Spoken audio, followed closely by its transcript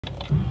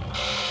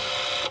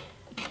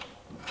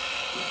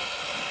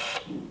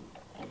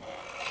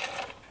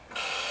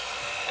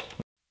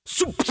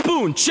Soup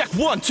spoon, check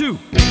 1, 2.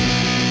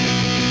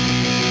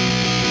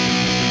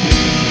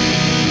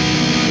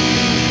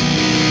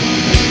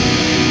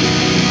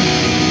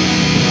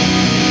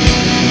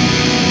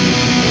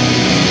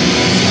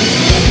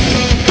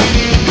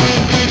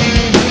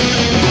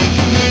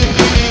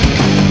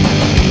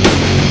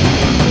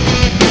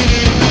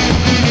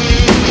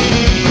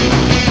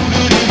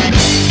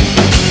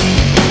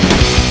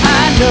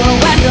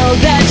 I know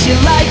that you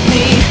like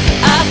me.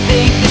 I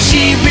think that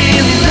she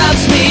really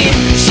loves me.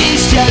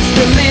 She's just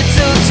a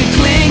little too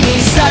clingy.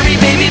 Sorry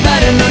baby, but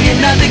I know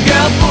you're not the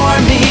girl for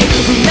me.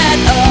 We met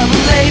up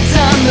late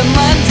on the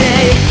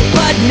Monday,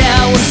 but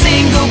now I'm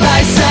single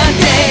by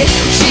Sunday.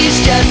 She's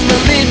just a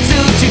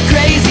little too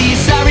crazy.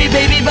 Sorry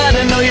baby, but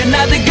I know you're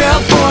not the girl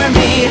for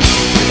me.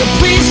 But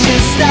please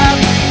just stop.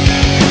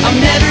 I'm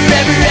never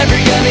ever ever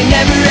gonna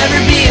never ever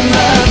be in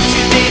love.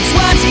 2 dates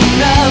was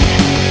enough.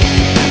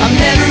 I'm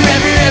never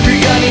ever ever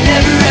gonna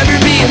never ever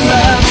be in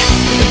love.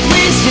 But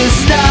please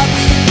just stop.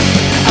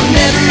 I'm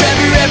never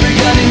ever ever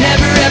gonna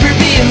never ever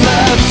be in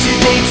love. 2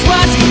 dates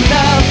was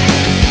enough.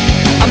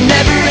 I'm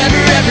never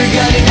ever ever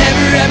gonna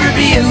never ever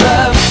be in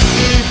love.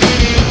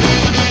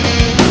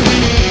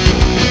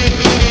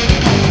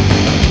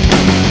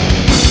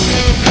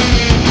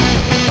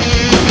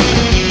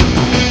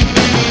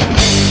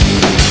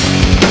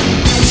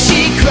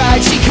 She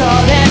cried, she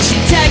called and she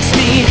texted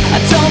me. I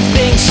don't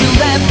think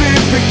she'll ever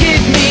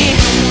forgive me.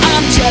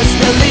 I'm just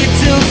a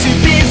little too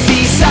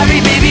busy. Sorry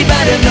baby,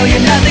 but I know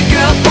you're not the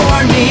girl for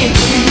me.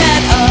 We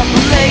met up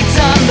late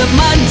on the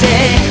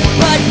Monday,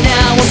 but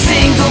now I'm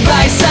single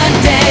by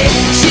Sunday.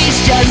 She's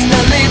just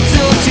a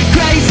little too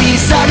crazy.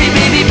 Sorry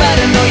baby, but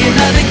I know you're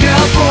not the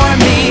girl for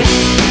me.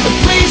 But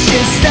please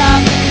just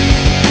stop.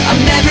 I'm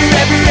never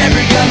ever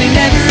ever gonna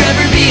never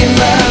ever be in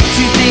love.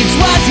 2 dates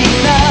was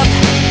enough.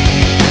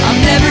 I'm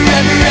never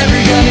ever ever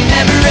gonna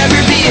never ever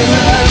be in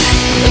love.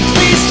 But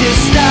please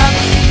just stop.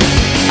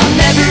 I'm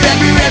never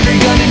ever ever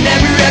gonna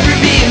never ever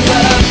be in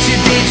love. 2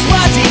 dates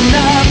was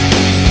enough.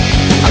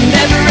 I'm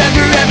never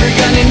ever ever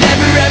gonna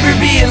never ever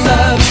be in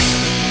love.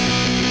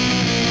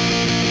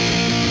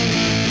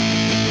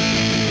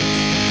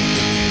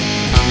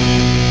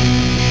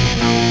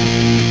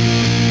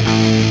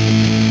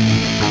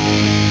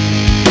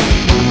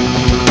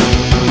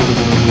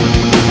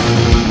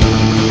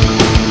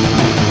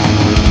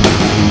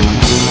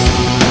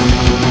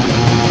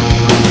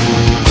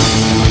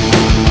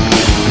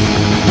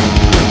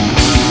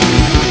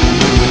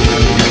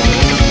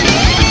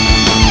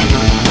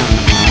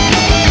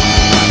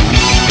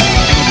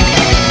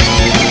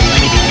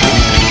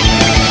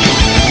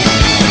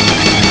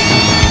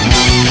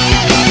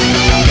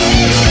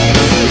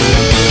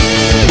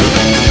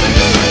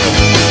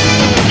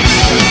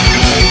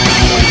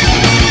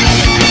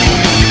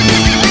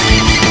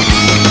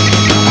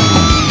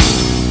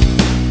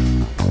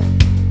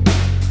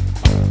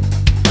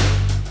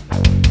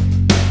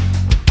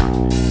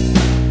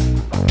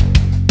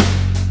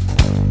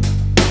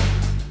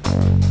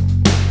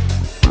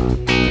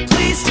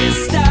 Please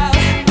just stop.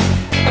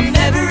 I'm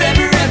never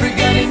ever ever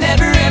gonna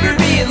never ever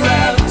be in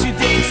love. 2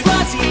 dates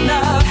was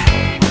enough.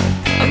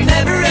 I'm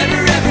never ever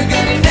ever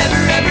gonna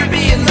never ever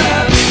be in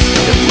love.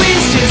 But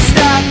please just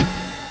stop.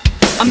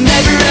 I'm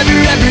never ever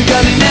ever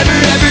gonna never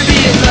ever be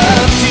in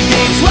love.